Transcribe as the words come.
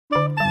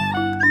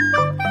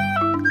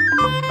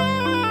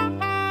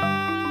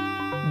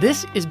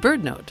This is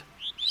BirdNote.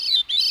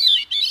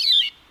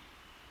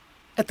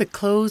 At the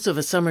close of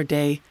a summer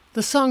day,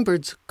 the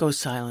songbirds go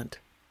silent.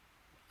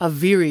 A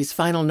veery's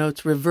final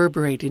notes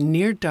reverberate in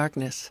near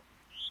darkness.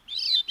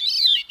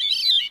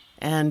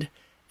 And,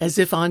 as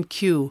if on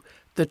cue,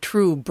 the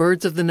true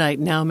birds of the night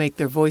now make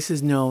their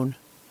voices known.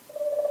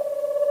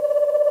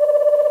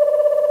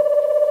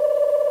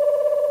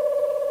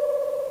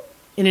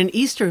 In an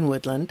eastern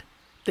woodland,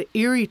 the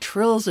eerie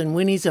trills and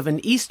whinnies of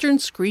an eastern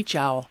screech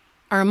owl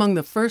are among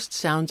the first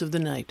sounds of the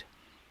night.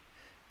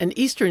 An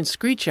eastern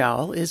screech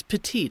owl is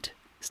petite,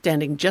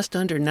 standing just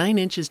under 9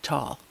 inches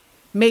tall.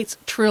 Mates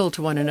trill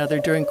to one another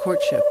during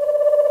courtship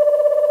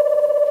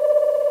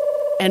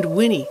and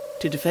whinny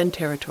to defend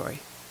territory.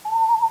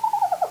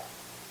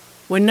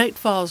 When night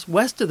falls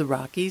west of the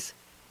Rockies,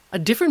 a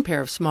different pair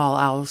of small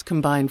owls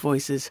combine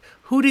voices,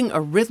 hooting a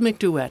rhythmic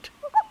duet.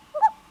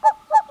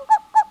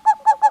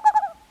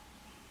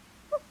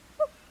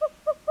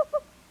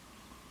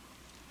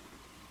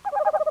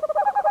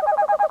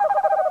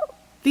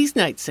 These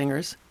night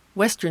singers,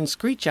 western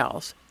screech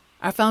owls,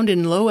 are found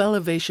in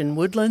low-elevation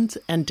woodlands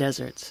and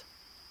deserts.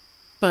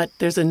 But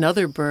there's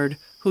another bird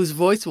whose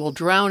voice will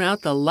drown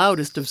out the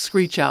loudest of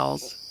screech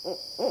owls.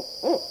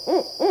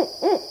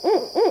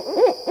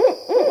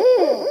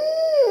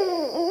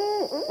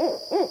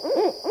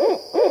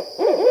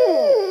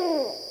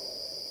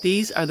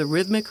 These are the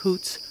rhythmic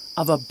hoots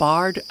of a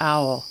barred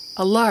owl,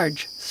 a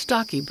large,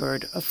 stocky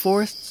bird of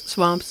forests,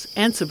 swamps,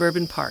 and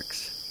suburban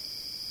parks.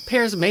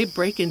 Pairs may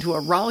break into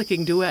a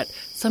rollicking duet,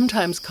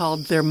 sometimes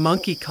called their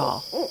monkey call.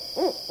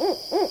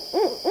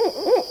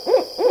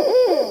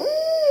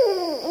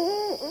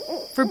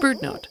 For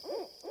BirdNote,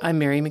 I'm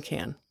Mary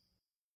McCann.